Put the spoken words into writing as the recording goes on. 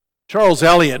Charles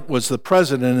Eliot was the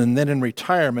president and then in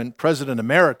retirement, president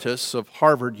emeritus of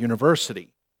Harvard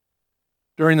University.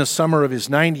 During the summer of his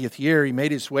 90th year, he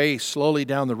made his way slowly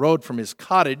down the road from his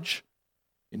cottage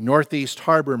in Northeast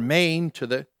Harbor, Maine, to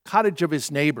the cottage of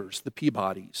his neighbors, the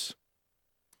Peabodys.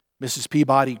 Mrs.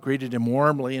 Peabody greeted him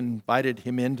warmly and invited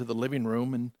him into the living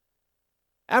room. And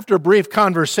after a brief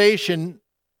conversation,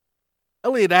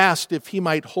 Eliot asked if he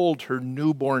might hold her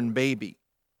newborn baby.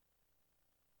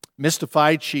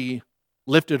 Mystified, she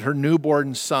lifted her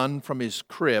newborn son from his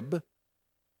crib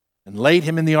and laid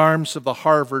him in the arms of the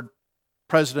Harvard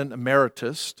president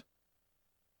emeritus.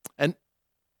 And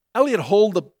Eliot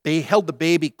held the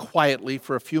baby quietly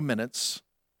for a few minutes.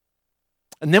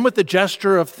 And then with a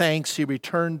gesture of thanks, he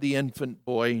returned the infant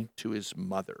boy to his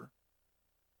mother.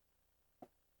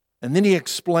 And then he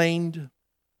explained,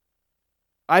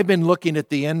 "I've been looking at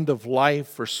the end of life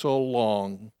for so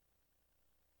long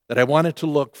that I wanted to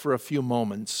look for a few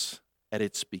moments at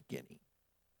its beginning."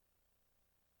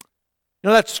 You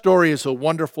know, that story is a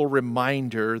wonderful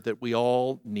reminder that we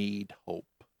all need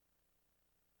hope,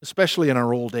 especially in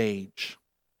our old age,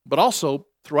 but also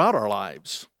throughout our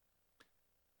lives.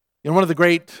 You know, one of the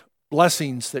great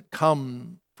blessings that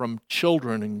come from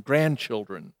children and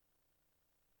grandchildren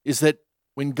is that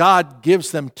when God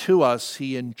gives them to us,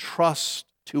 He entrusts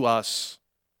to us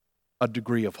a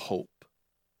degree of hope.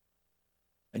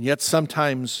 And yet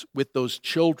sometimes with those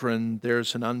children,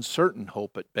 there's an uncertain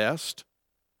hope at best.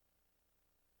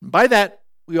 By that,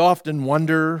 we often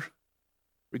wonder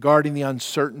regarding the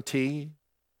uncertainty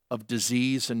of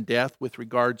disease and death with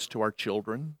regards to our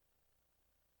children.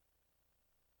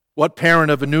 What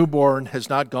parent of a newborn has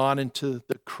not gone into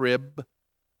the crib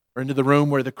or into the room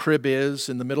where the crib is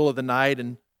in the middle of the night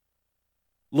and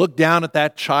looked down at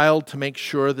that child to make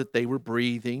sure that they were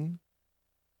breathing?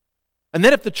 And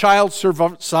then if the child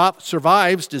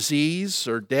survives disease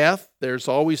or death, there's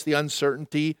always the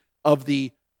uncertainty of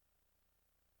the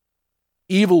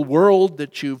evil world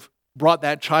that you've brought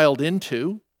that child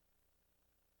into.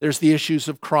 There's the issues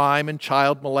of crime and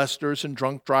child molesters and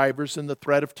drunk drivers and the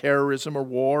threat of terrorism or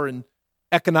war and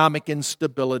economic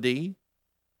instability.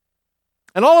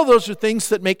 And all of those are things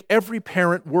that make every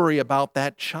parent worry about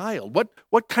that child.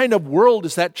 What kind of world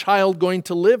is that child going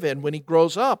to live in when he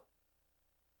grows up?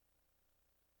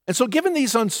 And so given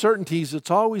these uncertainties,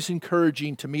 it's always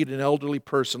encouraging to meet an elderly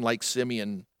person like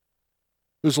Simeon,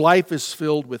 whose life is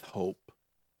filled with hope.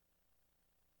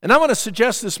 And I want to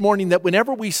suggest this morning that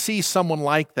whenever we see someone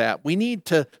like that, we need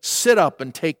to sit up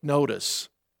and take notice.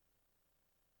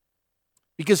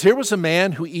 Because here was a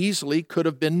man who easily could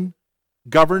have been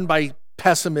governed by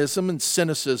pessimism and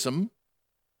cynicism.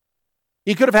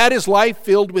 He could have had his life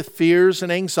filled with fears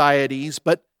and anxieties,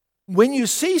 but when you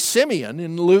see Simeon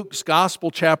in Luke's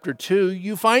Gospel, chapter 2,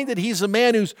 you find that he's a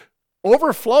man who's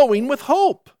overflowing with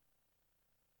hope.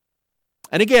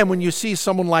 And again, when you see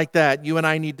someone like that, you and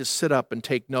I need to sit up and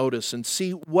take notice and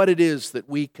see what it is that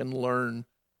we can learn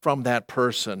from that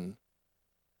person.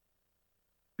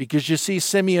 Because you see,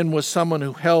 Simeon was someone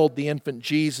who held the infant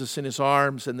Jesus in his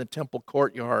arms in the temple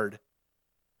courtyard.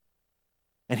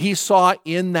 And he saw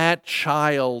in that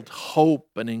child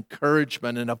hope and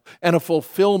encouragement and a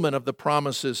fulfillment of the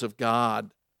promises of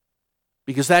God.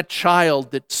 Because that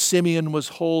child that Simeon was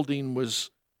holding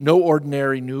was no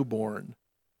ordinary newborn.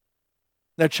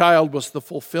 That child was the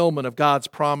fulfillment of God's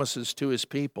promises to His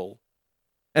people.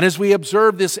 And as we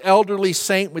observe this elderly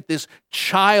saint with this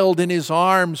child in his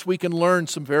arms, we can learn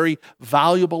some very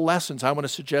valuable lessons I want to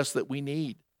suggest that we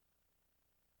need.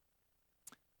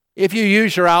 If you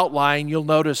use your outline, you'll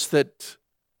notice that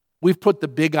we've put the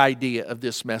big idea of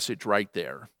this message right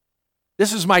there.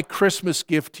 This is my Christmas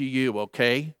gift to you,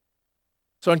 okay?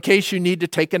 So in case you need to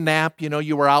take a nap,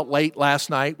 you were out late last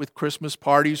night with Christmas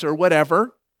parties or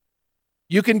whatever,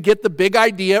 you can get the big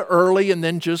idea early and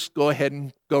then just go ahead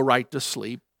and go right to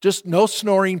sleep. Just no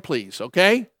snoring, please,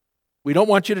 okay? We don't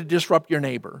want you to disrupt your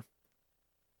neighbor.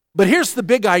 But here's the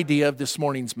big idea of this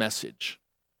morning's message.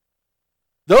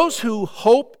 Those who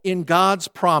hope in God's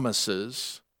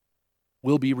promises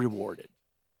will be rewarded.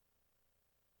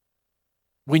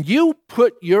 When you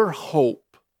put your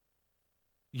hope,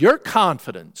 your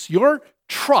confidence, your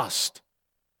trust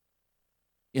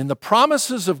in the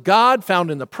promises of God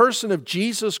found in the person of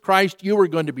Jesus Christ, you are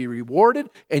going to be rewarded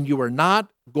and you are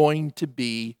not going to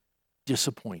be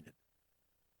disappointed.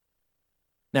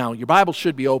 Now, your Bible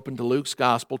should be open to Luke's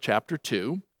Gospel, chapter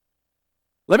 2.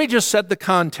 Let me just set the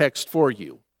context for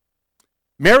you.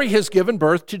 Mary has given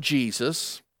birth to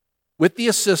Jesus with the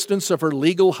assistance of her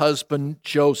legal husband,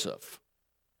 Joseph.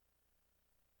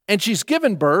 And she's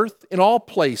given birth in of all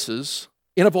places,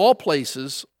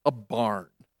 a barn.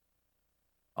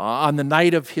 On the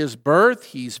night of his birth,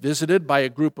 he's visited by a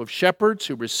group of shepherds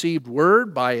who received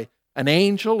word by an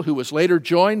angel who was later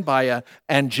joined by an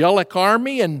angelic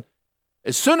army. And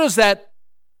as soon as that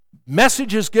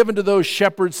message is given to those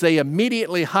shepherds, they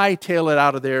immediately hightail it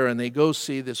out of there and they go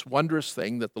see this wondrous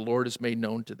thing that the Lord has made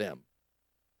known to them.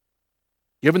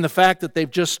 Given the fact that they've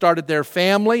just started their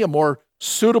family, a more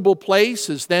suitable place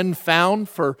is then found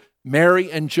for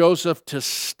Mary and Joseph to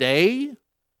stay.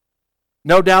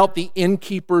 No doubt the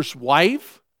innkeeper's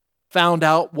wife found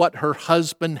out what her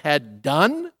husband had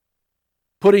done,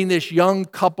 putting this young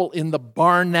couple in the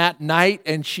barn that night,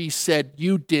 and she said,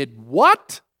 "You did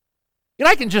what?" And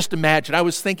I can just imagine. I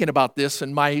was thinking about this,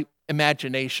 and my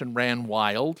imagination ran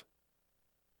wild.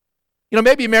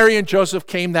 Maybe Mary and Joseph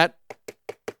came that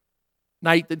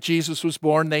night that Jesus was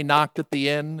born. They knocked at the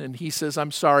inn, and he says,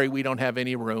 "I'm sorry, we don't have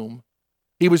any room."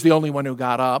 He was the only one who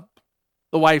got up.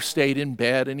 The wife stayed in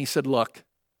bed, and he said, "Look,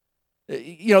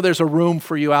 there's a room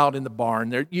for you out in the barn.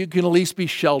 There, you can at least be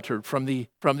sheltered from the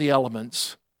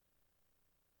elements."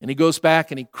 And he goes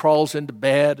back and he crawls into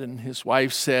bed, and his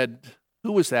wife said,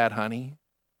 "Who was that, honey?"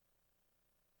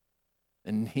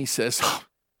 And he says, "Oh,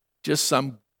 just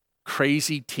some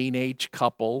crazy teenage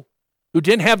couple who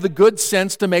didn't have the good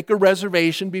sense to make a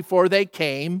reservation before they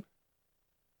came.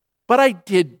 But I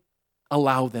did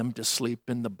allow them to sleep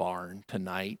in the barn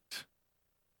tonight."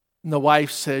 And the wife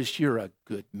says, "You're a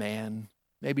good man."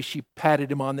 Maybe she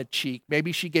patted him on the cheek.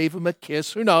 Maybe she gave him a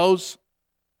kiss. Who knows?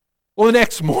 Well, the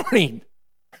next morning,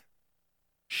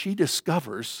 she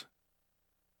discovers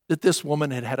that this woman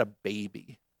had had a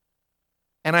baby.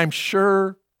 And I'm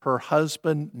sure her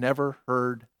husband never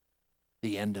heard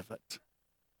the end of it.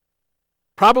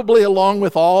 Probably along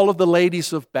with all of the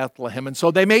ladies of Bethlehem. And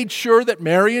so they made sure that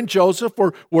Mary and Joseph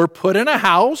were put in a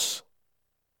house.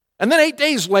 And then 8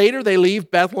 days later, they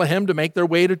leave Bethlehem to make their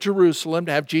way to Jerusalem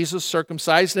to have Jesus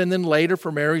circumcised, and then later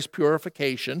for Mary's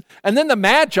purification. And then the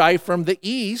Magi from the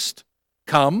east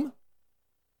come.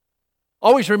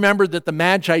 Always remember that the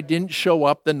Magi didn't show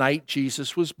up the night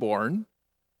Jesus was born.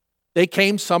 They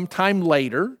came sometime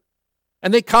later.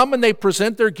 And they come and they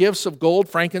present their gifts of gold,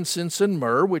 frankincense, and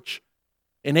myrrh, which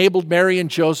enabled Mary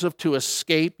and Joseph to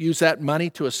use that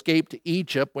money to escape to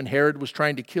Egypt when Herod was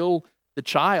trying to kill the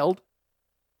child.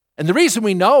 And the reason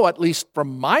we know, at least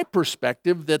from my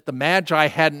perspective, that the Magi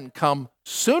hadn't come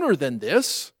sooner than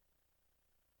this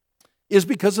is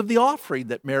because of the offering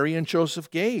that Mary and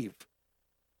Joseph gave.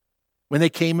 When they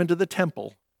came into the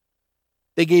temple,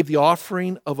 they gave the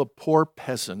offering of a poor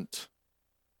peasant.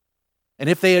 And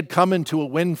if they had come into a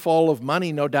windfall of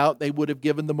money, no doubt they would have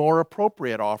given the more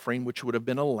appropriate offering, which would have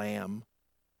been a lamb.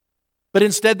 But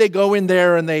instead they go in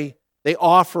there and they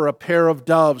offer a pair of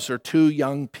doves or 2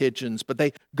 young pigeons. But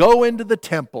they go into the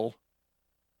temple,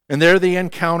 and there they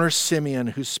encounter Simeon,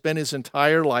 who spent his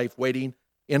entire life waiting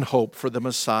in hope for the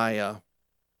Messiah.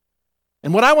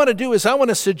 And what I want to do is I want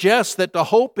to suggest that to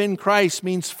hope in Christ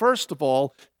means, first of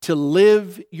all, to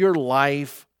live your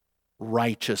life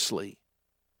righteously.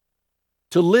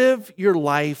 To live your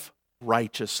life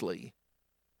righteously.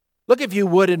 Look, if you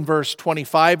would, in verse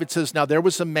 25, it says, "Now there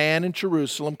was a man in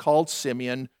Jerusalem called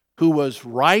Simeon who was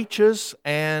righteous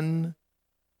and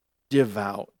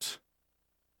devout."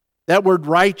 That word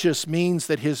righteous means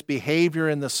that his behavior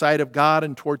in the sight of God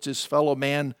and towards his fellow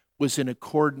man was in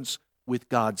accordance with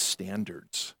God's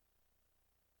standards.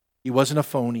 He wasn't a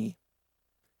phony.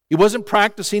 He wasn't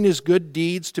practicing his good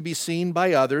deeds to be seen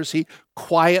by others. He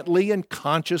quietly and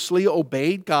consciously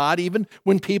obeyed God even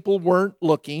when people weren't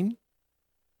looking.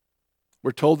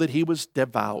 We're told that he was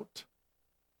devout.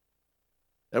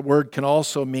 That word can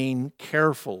also mean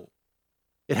careful.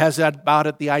 It has about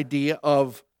it the idea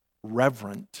of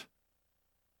reverent.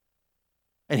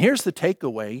 And here's the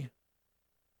takeaway.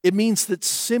 It means that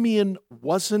Simeon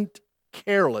wasn't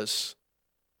careless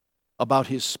about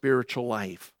his spiritual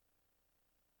life.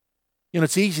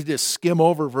 It's easy to skim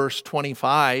over verse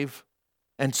 25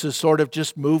 and to sort of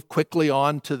just move quickly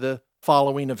on to the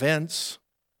following events.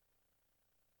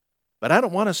 But I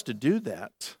don't want us to do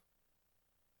that.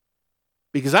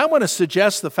 Because I want to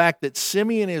suggest the fact that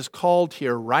Simeon is called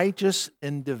here righteous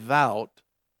and devout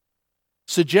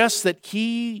suggests that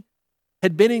he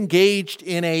had been engaged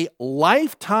in a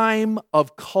lifetime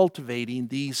of cultivating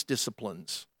these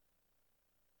disciplines.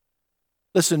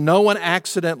 Listen, no one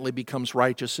accidentally becomes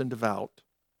righteous and devout.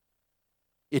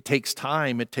 It takes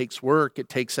time, it takes work, it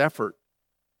takes effort.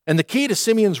 And the key to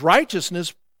Simeon's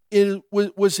righteousness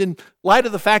was in light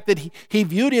of the fact that he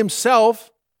viewed himself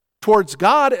towards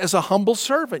God as a humble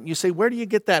servant. You say, where do you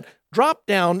get that? Drop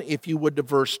down, if you would, to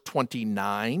verse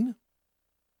 29.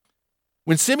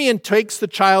 When Simeon takes the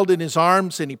child in his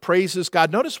arms and he praises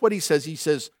God, notice what he says. He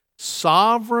says,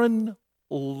 "Sovereign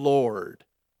Lord,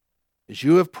 as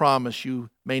you have promised, you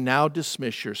may now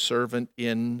dismiss your servant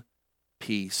in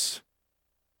peace."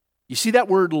 You see that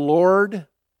word Lord?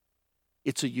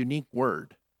 It's a unique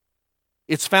word.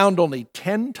 It's found only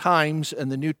 10 times in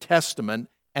the New Testament,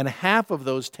 and half of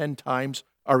those 10 times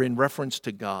are in reference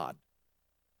to God.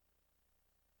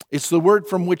 It's the word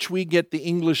from which we get the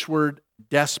English word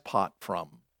despot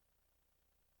from.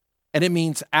 And it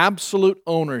means absolute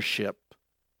ownership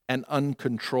and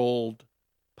uncontrolled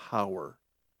power.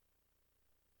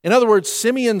 In other words,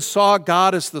 Simeon saw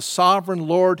God as the sovereign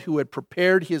Lord who had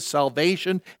prepared his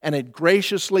salvation and had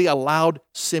graciously allowed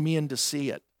Simeon to see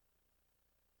it.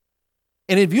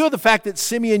 And in view of the fact that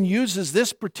Simeon uses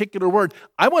this particular word,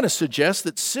 I want to suggest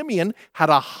that Simeon had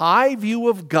a high view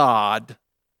of God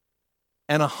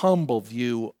and a humble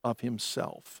view of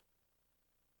himself.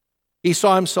 He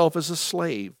saw himself as a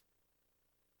slave.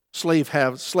 Slaves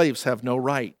have no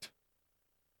right.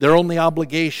 Their only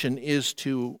obligation is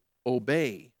to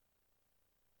obey.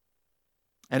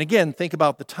 And again, think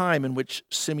about the time in which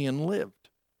Simeon lived.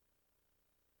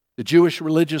 The Jewish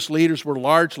religious leaders were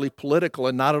largely political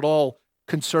and not at all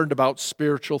concerned about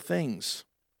spiritual things.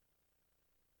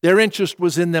 Their interest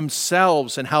was in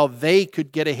themselves and how they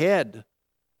could get ahead.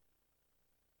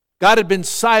 God had been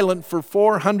silent for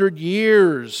 400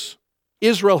 years.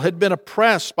 Israel had been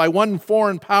oppressed by one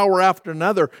foreign power after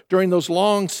another during those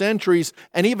long centuries,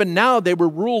 and even now they were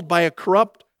ruled by a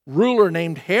corrupt ruler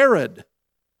named Herod.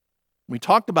 We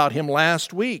talked about him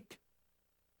last week.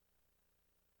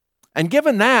 And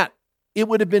given that, it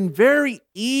would have been very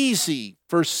easy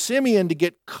for Simeon to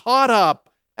get caught up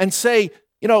and say,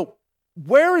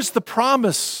 where is the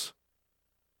promise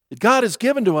that God has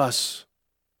given to us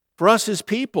for us as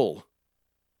people?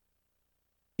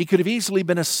 He could have easily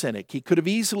been a cynic. He could have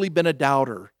easily been a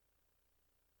doubter.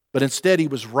 But instead, he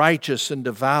was righteous and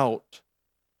devout.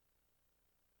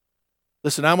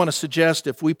 Listen, I want to suggest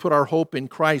if we put our hope in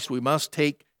Christ, we must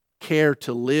take care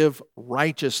to live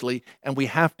righteously, and we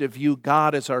have to view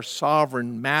God as our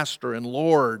sovereign master and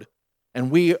Lord, and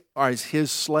we are as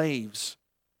his slaves.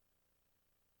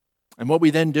 And what we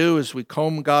then do is we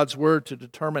comb God's word to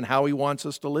determine how he wants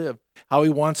us to live, how he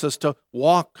wants us to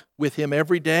walk with him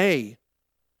every day.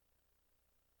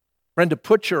 Friend, to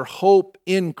put your hope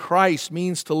in Christ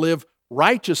means to live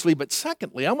righteously, but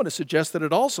secondly, I want to suggest that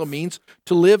it also means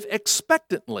to live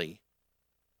expectantly.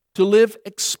 To live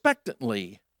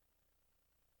expectantly.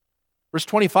 Verse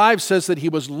 25 says that he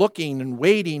was looking and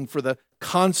waiting for the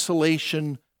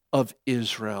consolation of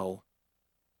Israel.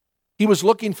 He was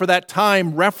looking for that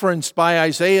time referenced by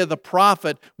Isaiah the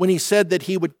prophet when he said that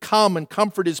he would come and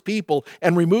comfort his people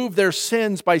and remove their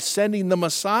sins by sending the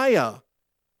Messiah.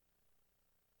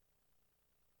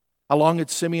 How long had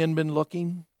Simeon been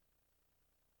looking?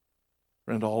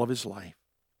 Friend, all of his life.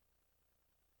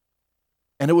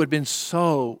 And it would have been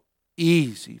so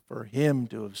easy for him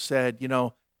to have said,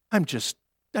 I'm just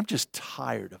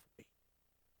tired of it.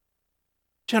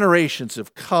 Generations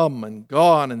have come and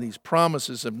gone, and these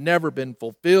promises have never been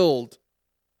fulfilled.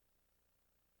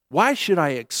 Why should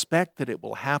I expect that it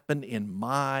will happen in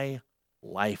my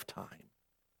lifetime?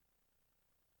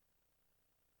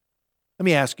 Let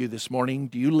me ask you this morning,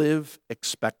 do you live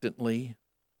expectantly?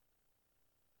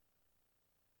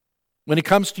 When it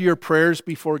comes to your prayers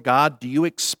before God, do you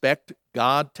expect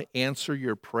God to answer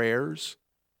your prayers?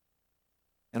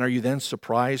 And are you then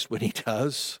surprised when he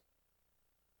does?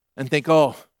 And think,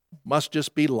 must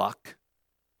just be luck.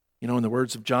 In the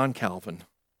words of John Calvin.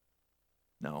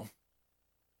 No.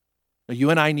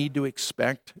 You and I need to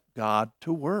expect God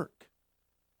to work.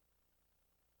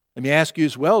 Let me ask you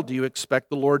as well, do you expect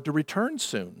the Lord to return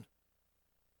soon?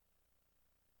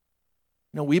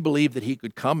 We believe that he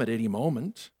could come at any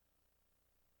moment.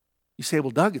 You say,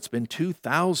 well, Doug, it's been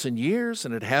 2,000 years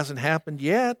and it hasn't happened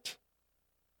yet.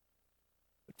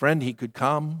 But friend, he could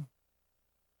come.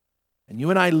 And you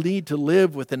and I need to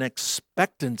live with an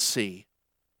expectancy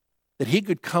that he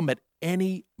could come at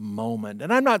any moment.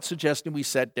 And I'm not suggesting we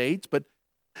set dates, but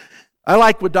I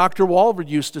like what Dr. Walvoord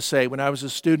used to say when I was a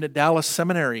student at Dallas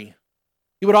Seminary.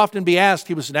 He would often be asked,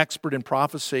 he was an expert in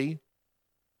prophecy.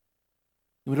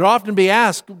 He would often be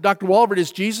asked, Dr. Walvoord,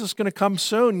 is Jesus going to come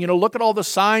soon? Look at all the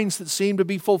signs that seem to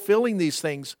be fulfilling these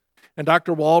things. And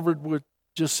Dr. Walvoord would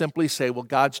just simply say, well,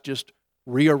 God's just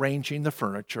rearranging the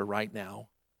furniture right now.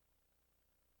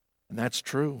 And that's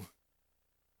true.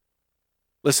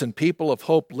 Listen, people of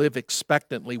hope live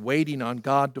expectantly, waiting on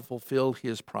God to fulfill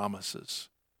his promises.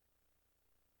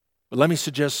 But let me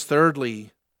suggest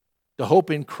thirdly, to hope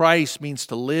in Christ means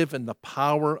to live in the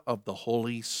power of the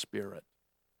Holy Spirit.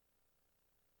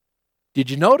 Did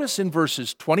you notice in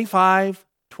verses 25,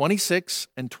 26,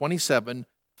 and 27,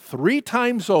 3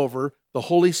 times over, the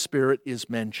Holy Spirit is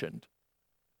mentioned?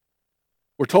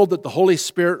 We're told that the Holy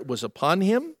Spirit was upon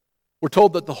him. We're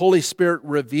told that the Holy Spirit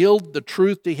revealed the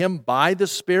truth to him by the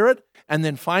Spirit. And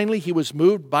then finally, he was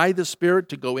moved by the Spirit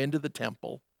to go into the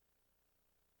temple.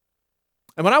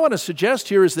 And what I want to suggest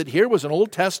here is that here was an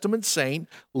Old Testament saint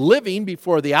living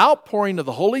before the outpouring of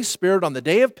the Holy Spirit on the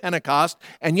day of Pentecost,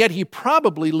 and yet he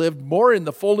probably lived more in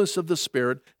the fullness of the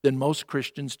Spirit than most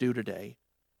Christians do today.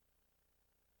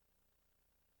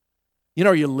 You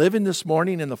know, are you living this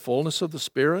morning in the fullness of the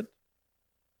Spirit?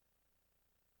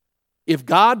 If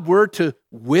God were to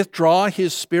withdraw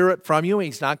his Spirit from you,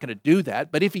 he's not going to do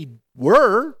that, but if he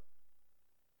were,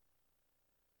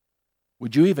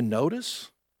 would you even notice?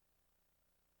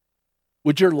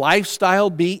 Would your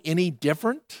lifestyle be any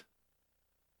different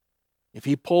if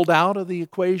he pulled out of the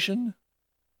equation?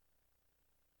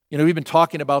 You know, we've been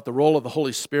talking about the role of the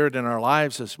Holy Spirit in our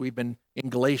lives as we've been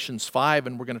in Galatians 5,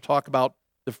 and we're going to talk about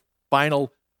the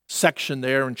final section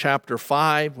there in chapter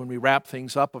 5 when we wrap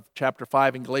things up of chapter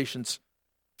 5 in Galatians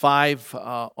 5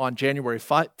 on January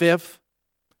 5th.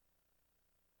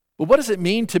 But what does it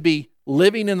mean to be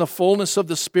living in the fullness of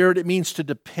the Spirit? It means to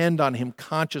depend on him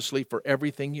consciously for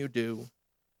everything you do.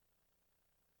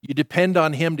 You depend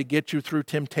on him to get you through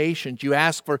temptations. You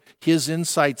ask for his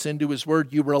insights into his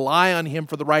word. You rely on him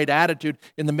for the right attitude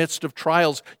in the midst of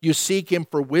trials. You seek him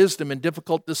for wisdom in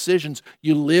difficult decisions.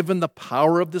 You live in the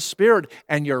power of the Spirit,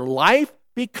 and your life,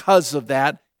 because of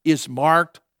that, is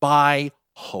marked by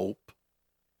hope.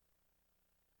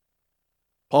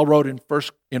 Paul wrote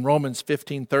in Romans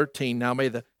 15:13, "Now may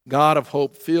the God of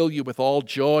hope fill you with all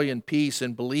joy and peace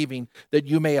in believing, that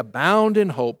you may abound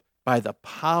in hope by the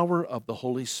power of the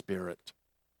Holy Spirit."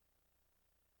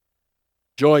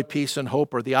 Joy, peace, and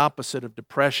hope are the opposite of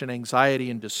depression, anxiety,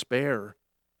 and despair.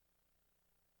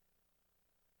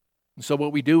 And so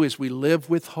what we do is we live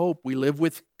with hope. We live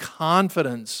with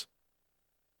confidence.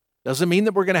 Doesn't mean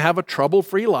that we're going to have a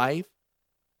trouble-free life.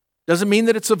 Doesn't mean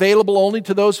that it's available only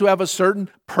to those who have a certain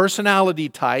personality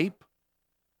type.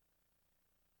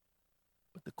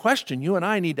 But the question you and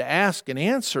I need to ask and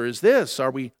answer is this: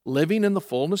 are we living in the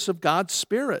fullness of God's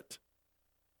Spirit?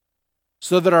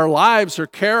 So that our lives are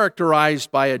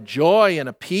characterized by a joy and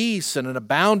a peace and an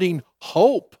abounding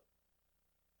hope.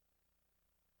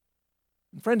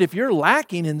 And friend, if you're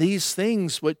lacking in these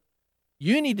things, what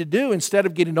you need to do instead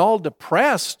of getting all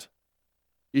depressed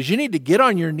is you need to get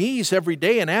on your knees every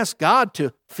day and ask God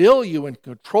to fill you and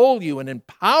control you and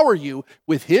empower you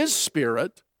with his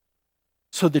Spirit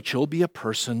so that you'll be a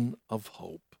person of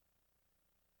hope.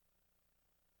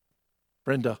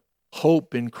 Friend,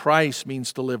 hope in Christ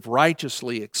means to live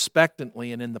righteously,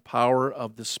 expectantly, and in the power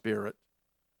of the Spirit.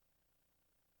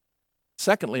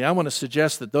 Secondly, I want to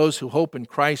suggest that those who hope in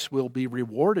Christ will be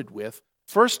rewarded with,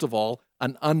 first of all,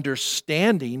 an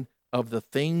understanding of the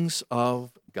things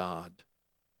of God.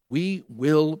 We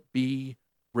will be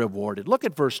rewarded. Look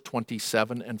at verse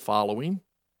 27 and following.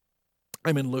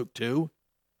 I'm in Luke 2.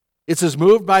 It says,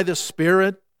 "Moved by the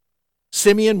Spirit,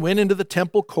 Simeon went into the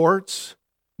temple courts.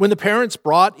 When the parents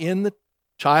brought in the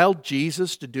child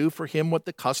Jesus to do for him what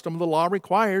the custom of the law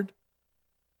required,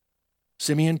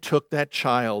 Simeon took that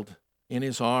child in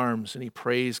his arms and he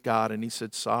praised God and he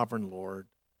said, 'Sovereign Lord,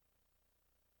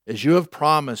 as you have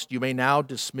promised, you may now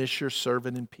dismiss your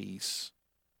servant in peace.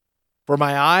 For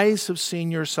my eyes have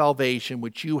seen your salvation,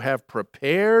 which you have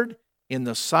prepared in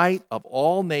the sight of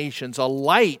all nations, a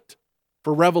light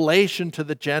for revelation to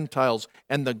the Gentiles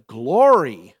and the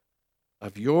glory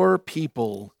of your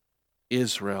people,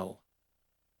 Israel.'"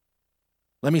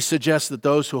 Let me suggest that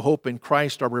those who hope in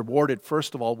Christ are rewarded,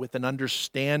 first of all, with an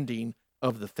understanding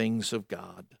of the things of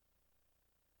God.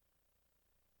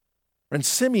 And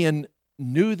Simeon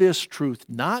knew this truth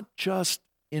not just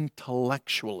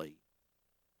intellectually,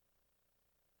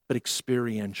 but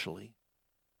experientially.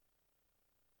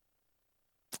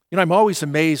 You know, I'm always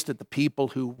amazed at the people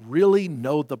who really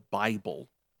know the Bible,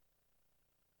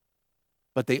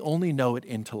 but they only know it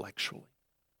intellectually.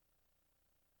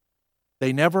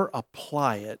 They never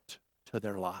apply it to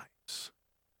their lives.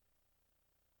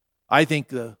 I think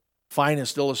the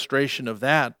finest illustration of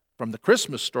that, from the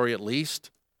Christmas story at least,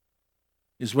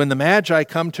 is when the Magi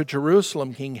come to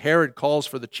Jerusalem. King Herod calls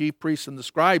for the chief priests and the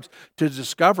scribes to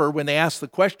discover, when they ask the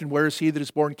question, "Where is he that is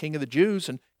born King of the Jews?"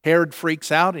 And Herod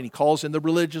freaks out and he calls in the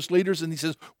religious leaders and he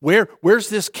says, Where's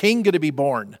this king going to be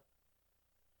born?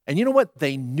 And you know what?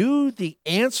 They knew the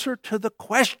answer to the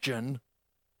question,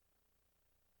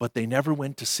 but they never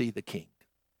went to see the king.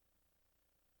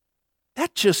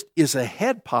 That just is a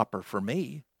head popper for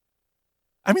me.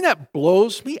 I mean, that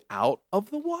blows me out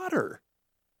of the water.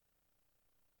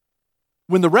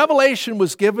 When the revelation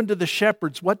was given to the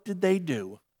shepherds, what did they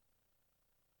do?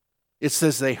 It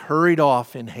says they hurried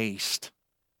off in haste.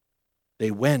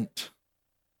 They went.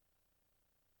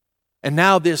 And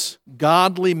now this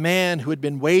godly man who had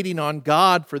been waiting on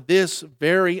God for this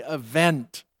very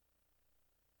event,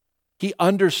 he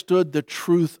understood the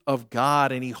truth of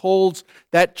God, and he holds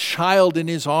that child in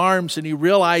his arms, and he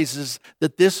realizes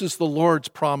that this is the Lord's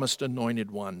promised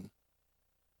anointed one.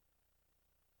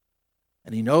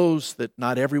 And he knows that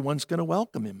not everyone's going to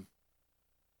welcome him.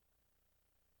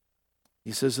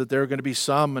 He says that there are going to be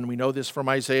some, and we know this from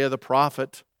Isaiah the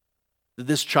prophet, that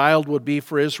this child would be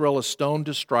for Israel a stone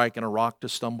to strike and a rock to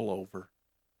stumble over.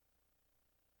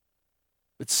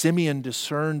 But Simeon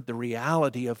discerned the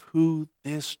reality of who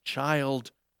this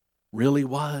child really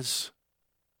was.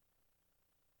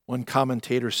 One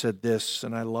commentator said this,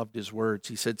 and I loved his words.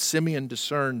 He said, Simeon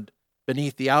discerned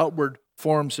beneath the outward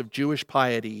forms of Jewish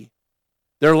piety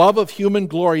their love of human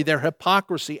glory, their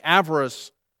hypocrisy,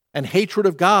 avarice, and hatred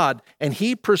of God. And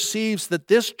he perceives that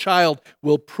this child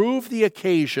will prove the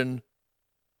occasion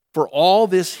for all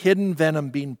this hidden venom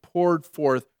being poured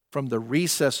forth from the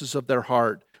recesses of their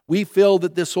heart. We feel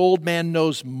that this old man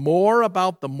knows more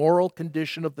about the moral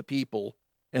condition of the people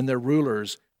and their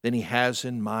rulers than he has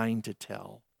in mind to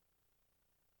tell.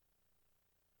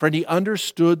 Friend, he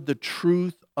understood the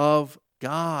truth of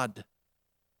God.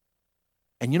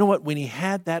 And you know what? When he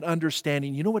had that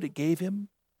understanding, you know what it gave him?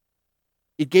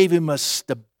 It gave him a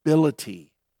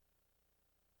stability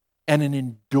and an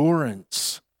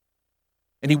endurance.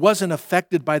 And he wasn't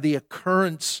affected by the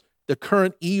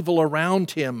current evil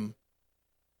around him.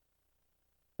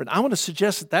 But I want to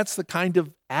suggest that that's the kind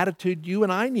of attitude you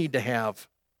and I need to have.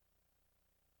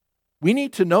 We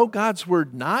need to know God's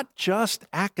word not just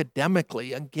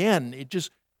academically. Again, it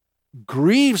just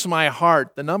grieves my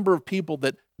heart, the number of people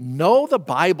that know the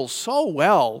Bible so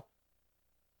well,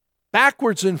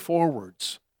 backwards and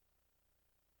forwards,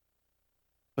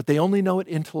 but they only know it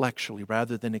intellectually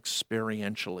rather than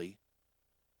experientially.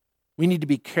 We need to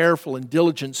be careful and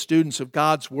diligent students of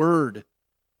God's word,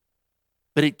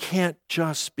 but it can't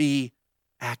just be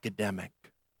academic.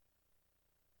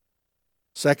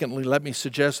 Secondly, let me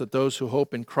suggest that those who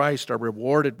hope in Christ are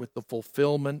rewarded with the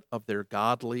fulfillment of their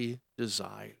godly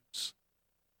desires.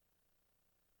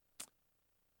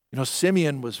 You know,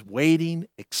 Simeon was waiting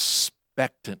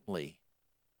expectantly,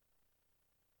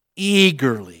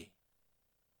 eagerly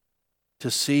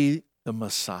to see the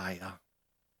Messiah.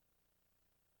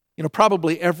 You know,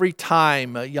 probably every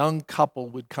time a young couple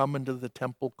would come into the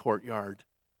temple courtyard,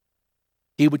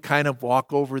 he would kind of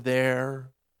walk over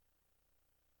there,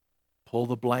 pull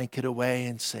the blanket away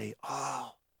and say,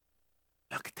 "Oh,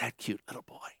 look at that cute little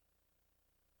boy.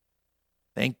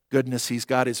 Thank goodness he's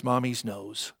got his mommy's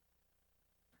nose.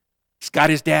 He's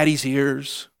got his daddy's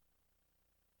ears.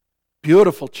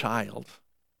 Beautiful child."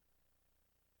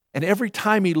 And every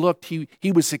time he looked,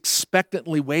 he was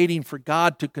expectantly waiting for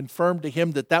God to confirm to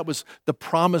him that that was the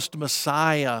promised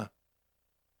Messiah.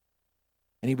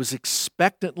 And he was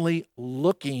expectantly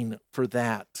looking for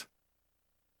that.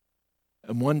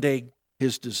 And one day,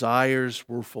 his desires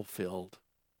were fulfilled.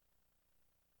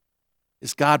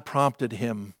 As God prompted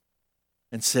him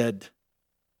and said,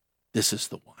 "This is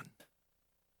the one.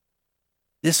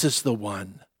 This is the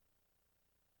one."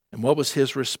 And what was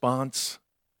his response?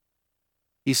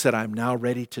 He said, "I'm now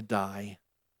ready to die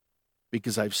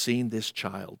because I've seen this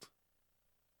child.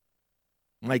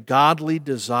 My godly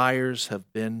desires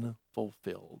have been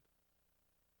fulfilled."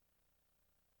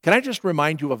 Can I just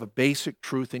remind you of a basic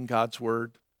truth in God's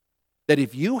word? That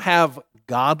if you have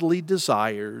godly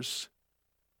desires,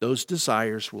 those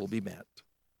desires will be met.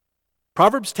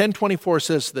 Proverbs 10:24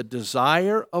 says, "The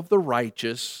desire of the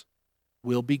righteous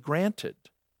will be granted."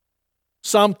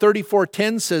 Psalm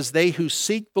 34:10 says, "They who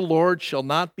seek the Lord shall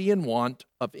not be in want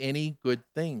of any good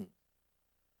thing."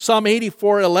 Psalm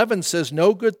 84:11 says,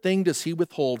 "No good thing does he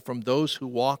withhold from those who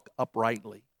walk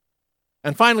uprightly."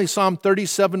 And finally, Psalm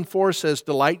 37:4 says,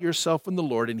 "Delight yourself in the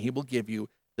Lord, and he will give you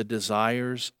the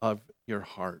desires of your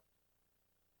heart."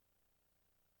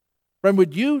 Friend,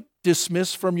 would you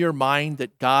dismiss from your mind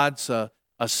that God's a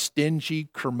stingy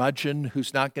curmudgeon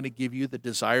who's not going to give you the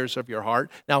desires of your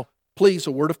heart? Now, please,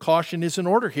 a word of caution is in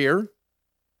order here.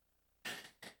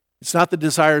 It's not the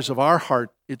desires of our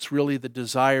heart. It's really the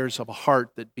desires of a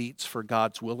heart that beats for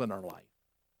God's will in our life,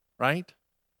 right?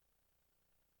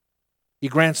 He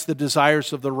grants the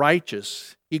desires of the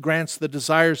righteous. He grants the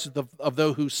desires of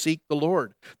those who seek the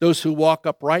Lord, those who walk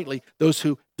uprightly, those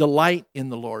who delight in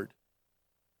the Lord.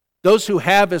 Those who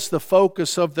have as the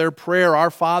focus of their prayer, "Our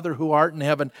Father who art in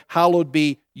heaven, hallowed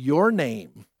be your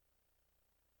name.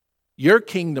 Your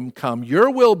kingdom come, your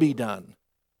will be done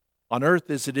on earth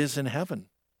as it is in heaven."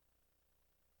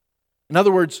 In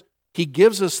other words, he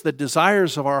gives us the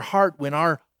desires of our heart when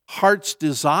our heart's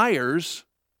desires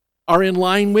are in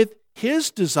line with his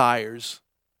desires.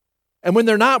 And when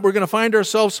they're not, we're going to find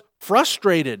ourselves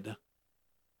frustrated.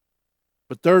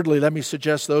 But thirdly, let me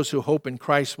suggest those who hope in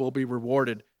Christ will be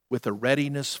rewarded with a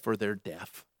readiness for their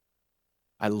death.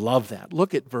 I love that.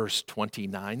 Look at verse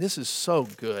 29. This is so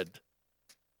good.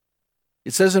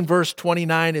 It says in verse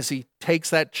 29, as he takes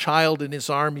that child in his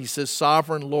arm, he says,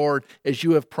 "Sovereign Lord, as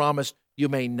you have promised, you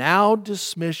may now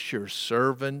dismiss your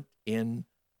servant in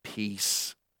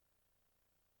peace."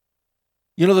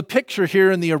 You know, the picture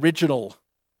here in the original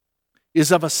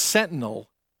is of a sentinel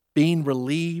being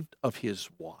relieved of his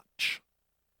watch.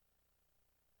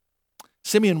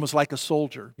 Simeon was like a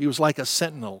soldier. He was like a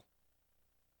sentinel.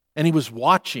 And he was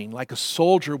watching like a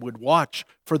soldier would watch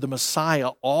for the Messiah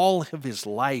all of his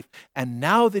life. And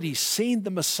now that he's seen the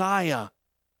Messiah,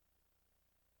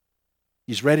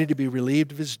 he's ready to be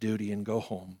relieved of his duty and go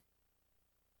home.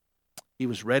 He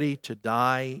was ready to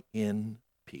die in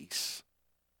peace.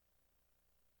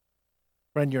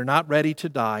 Friend, you're not ready to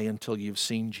die until you've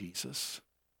seen Jesus.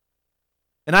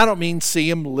 And I don't mean see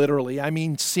him literally. I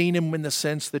mean seen him in the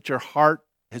sense that your heart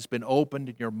has been opened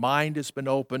and your mind has been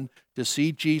opened to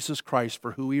see Jesus Christ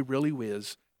for who he really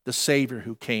is, the Savior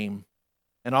who came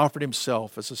and offered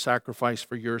himself as a sacrifice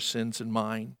for your sins and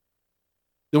mine.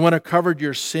 The one who covered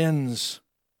your sins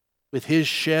with his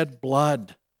shed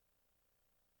blood.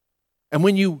 And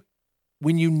when you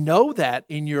know that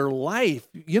in your life,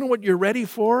 you know what you're ready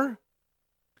for?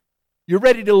 You're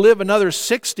ready to live another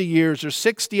 60 years or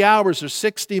 60 hours or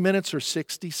 60 minutes or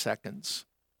 60 seconds.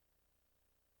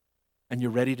 And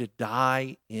you're ready to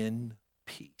die in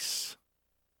peace.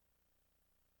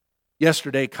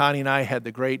 Yesterday, Connie and I had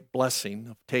the great blessing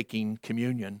of taking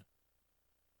communion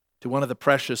to one of the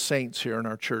precious saints here in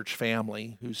our church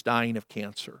family who's dying of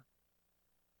cancer.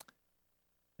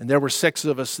 And there were 6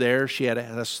 of us there. She had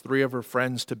asked 3 of her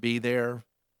friends to be there.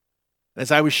 As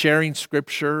I was sharing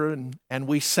scripture and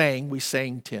we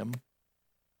sang, Tim.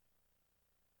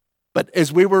 But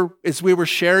as we were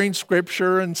sharing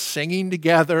scripture and singing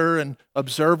together and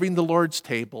observing the Lord's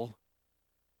table,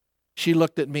 she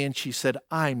looked at me and she said,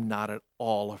 "I'm not at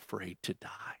all afraid to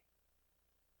die."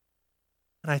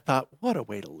 And I thought, what a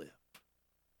way to live.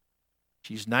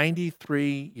 She's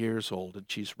 93 years old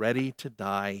and she's ready to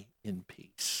die in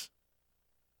peace.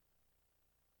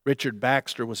 Richard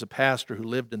Baxter was a pastor who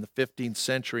lived in the 15th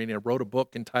century, and he wrote a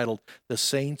book entitled "The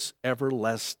Saints'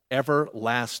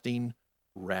 Everlasting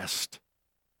Rest."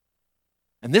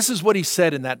 And this is what he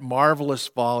said in that marvelous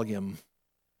volume.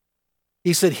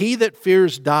 He said, "He that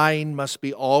fears dying must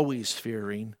be always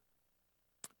fearing,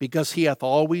 because he hath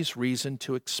always reason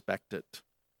to expect it.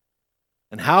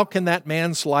 And how can that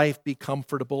man's life be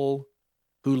comfortable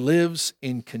who lives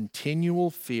in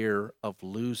continual fear of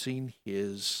losing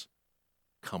his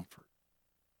comfort?"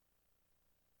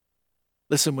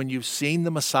 Listen, when you've seen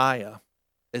the Messiah,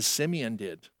 as Simeon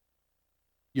did,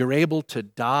 you're able to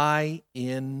die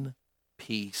in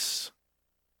peace.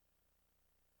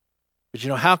 But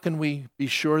how can we be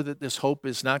sure that this hope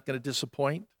is not going to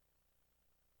disappoint?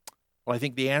 Well, I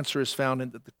think the answer is found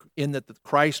in that the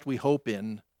Christ we hope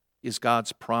in is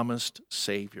God's promised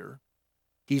Savior.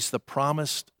 He's the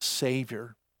promised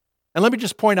Savior. And let me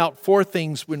just point out 4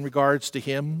 things in regards to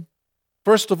him.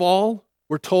 First of all,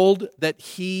 we're told that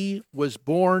he was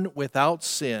born without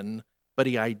sin, but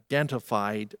he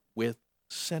identified with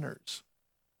sinners.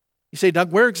 You say,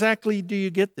 "Doug, where exactly do you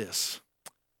get this?"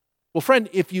 Well, friend,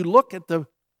 if you look at the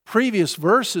previous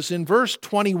verses, in verse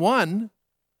 21,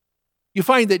 you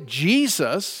find that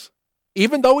Jesus,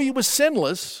 even though he was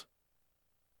sinless,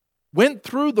 went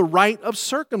through the rite of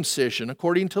circumcision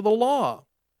according to the law.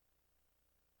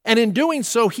 And in doing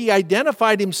so, he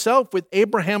identified himself with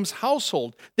Abraham's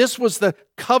household. This was the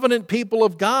covenant people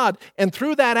of God. And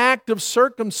through that act of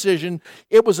circumcision,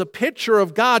 it was a picture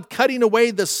of God cutting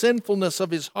away the sinfulness of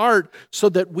his heart so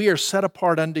that we are set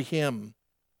apart unto him.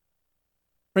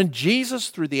 Friend, Jesus,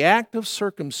 through the act of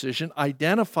circumcision,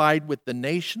 identified with the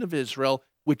nation of Israel,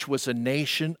 which was a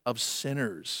nation of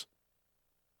sinners.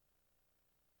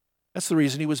 That's the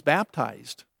reason he was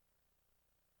baptized,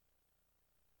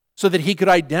 so that he could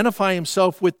identify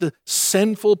himself with the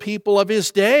sinful people of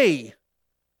his day,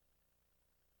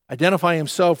 identify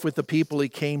himself with the people he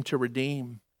came to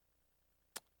redeem.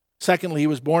 Secondly, he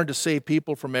was born to save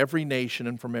people from every nation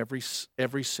and from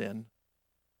every sin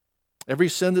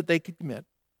that they could commit.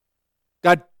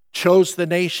 God chose the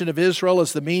nation of Israel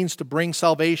as the means to bring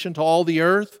salvation to all the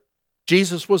earth.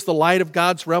 Jesus was the light of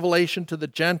God's revelation to the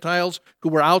Gentiles who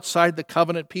were outside the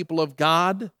covenant people of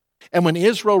God. And when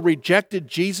Israel rejected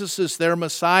Jesus as their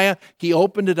Messiah, he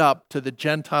opened it up to the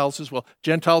Gentiles as well.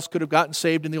 Gentiles could have gotten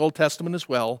saved in the Old Testament as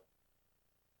well,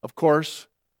 of course.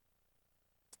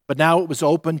 But now it was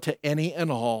open to any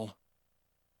and all.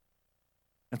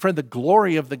 And friend, the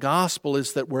glory of the gospel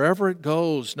is that wherever it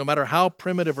goes, no matter how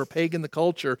primitive or pagan the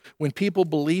culture, when people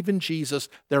believe in Jesus,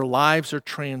 their lives are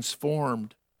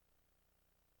transformed.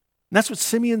 And that's what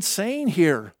Simeon's saying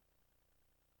here.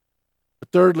 But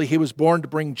thirdly, he was born to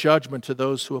bring judgment to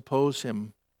those who oppose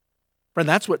him. Friend,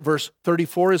 that's what verse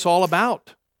 34 is all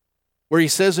about. Where he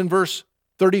says in verse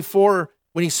 34,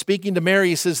 when he's speaking to Mary,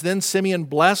 he says, "Then Simeon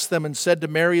blessed them and said to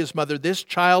Mary, his mother, 'This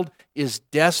child is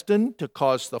destined to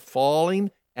cause the falling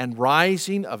and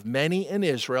rising of many in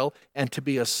Israel, and to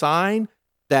be a sign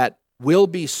that will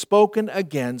be spoken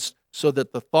against, so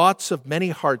that the thoughts of many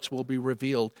hearts will be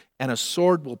revealed, and a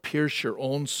sword will pierce your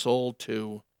own soul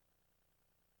too.'"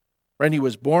 Friend, he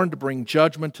was born to bring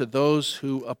judgment to those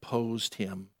who opposed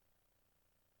him.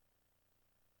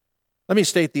 Let me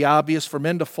state the obvious. For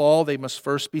men to fall, they must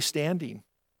first be standing.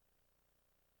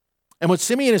 And what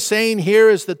Simeon is saying here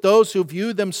is that those who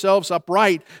view themselves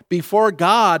upright before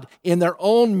God in their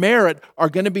own merit are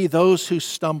going to be those who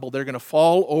stumble. They're going to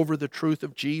fall over the truth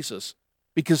of Jesus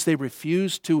because they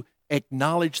refuse to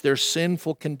acknowledge their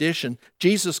sinful condition.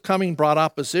 Jesus' coming brought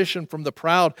opposition from the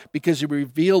proud because he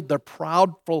revealed their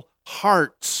proudful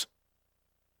hearts.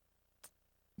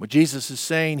 What Jesus is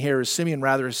saying here, as Simeon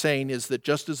rather is saying, is that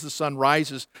just as the sun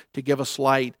rises to give us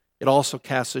light, it also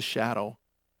casts a shadow.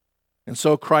 And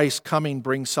so Christ's coming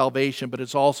brings salvation, but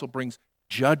it also brings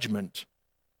judgment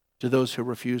to those who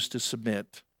refuse to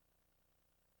submit.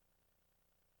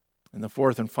 And the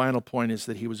fourth and final point is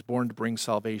that he was born to bring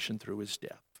salvation through his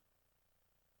death.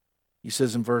 He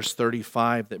says in verse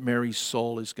 35 that Mary's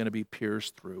soul is going to be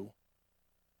pierced through.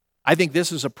 I think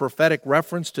this is a prophetic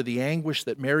reference to the anguish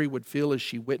that Mary would feel as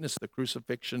she witnessed the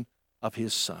crucifixion of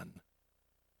his son.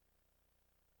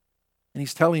 And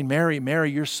he's telling Mary,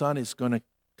 "Mary, your son is going to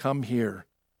come here,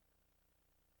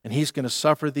 and he's going to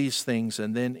suffer these things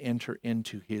and then enter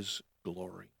into his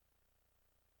glory."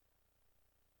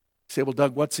 You say, "Well,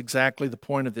 Doug, what's exactly the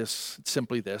point of this?" It's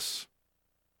simply this.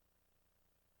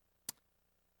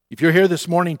 If you're here this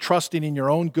morning trusting in your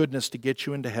own goodness to get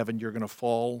you into heaven, you're going to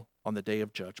fall on the day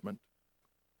of judgment.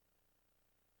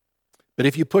 But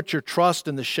if you put your trust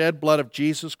in the shed blood of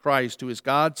Jesus Christ, who is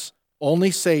God's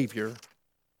only Savior,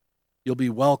 you'll be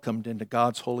welcomed into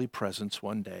God's holy presence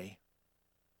one day.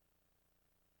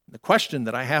 The question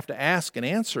that I have to ask and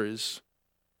answer is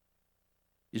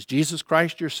Jesus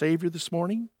Christ your Savior this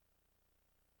morning?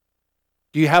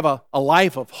 Do you have a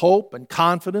life of hope and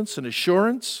confidence and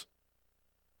assurance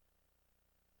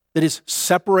that is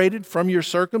separated from your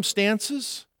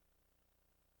circumstances?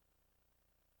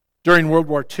 During World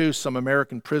War II, some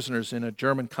American prisoners in a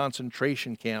German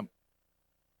concentration camp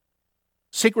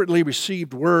secretly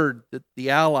received word that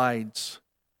the Allies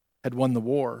had won the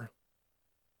war.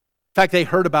 In fact, they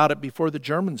heard about it before the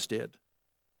Germans did.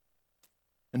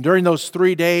 And during those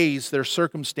 3 days, their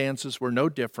circumstances were no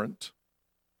different.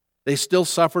 They still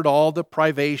suffered all the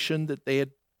privation that they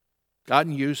had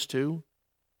gotten used to.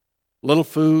 Little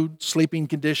food, sleeping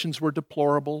conditions were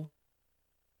deplorable.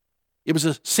 It was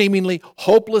a seemingly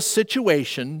hopeless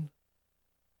situation.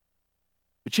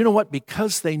 But you know what?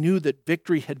 Because they knew that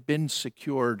victory had been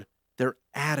secured, their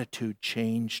attitude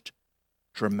changed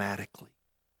dramatically.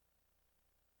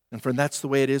 And friend, that's the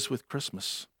way it is with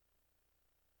Christmas.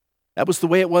 That was the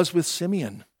way it was with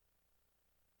Simeon.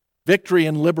 Victory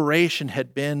and liberation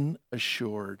had been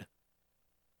assured.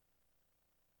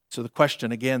 So the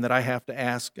question again that I have to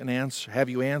ask and have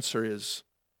you answer is,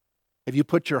 have you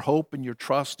put your hope and your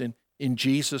trust in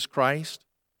Jesus Christ?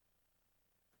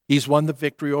 He's won the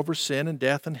victory over sin and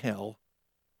death and hell.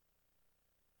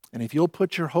 And if you'll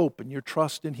put your hope and your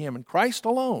trust in Him and Christ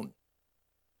alone,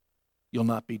 you'll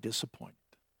not be disappointed.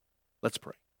 Let's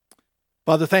pray.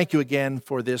 Father, thank you again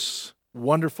for this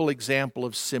wonderful example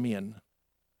of Simeon.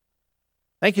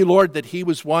 Thank you, Lord, that he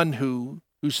was one who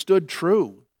stood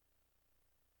true.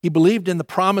 He believed in the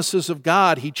promises of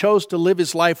God. He chose to live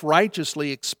his life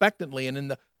righteously, expectantly, and in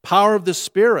the power of the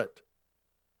Spirit.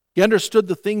 He understood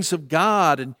the things of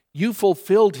God, and you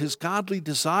fulfilled his godly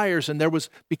desires, and there was,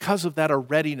 because of that, a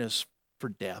readiness for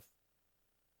death.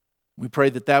 We pray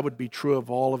that that would be true of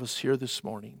all of us here this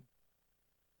morning.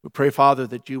 We pray, Father,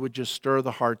 that you would just stir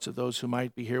the hearts of those who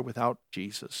might be here without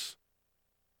Jesus.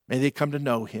 May they come to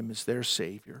know him as their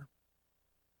Savior.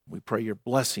 We pray your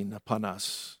blessing upon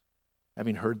us.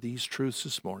 having heard these truths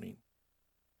this morning,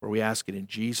 for we ask it in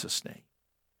Jesus' name.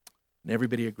 And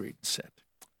everybody agreed and said,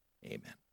 amen.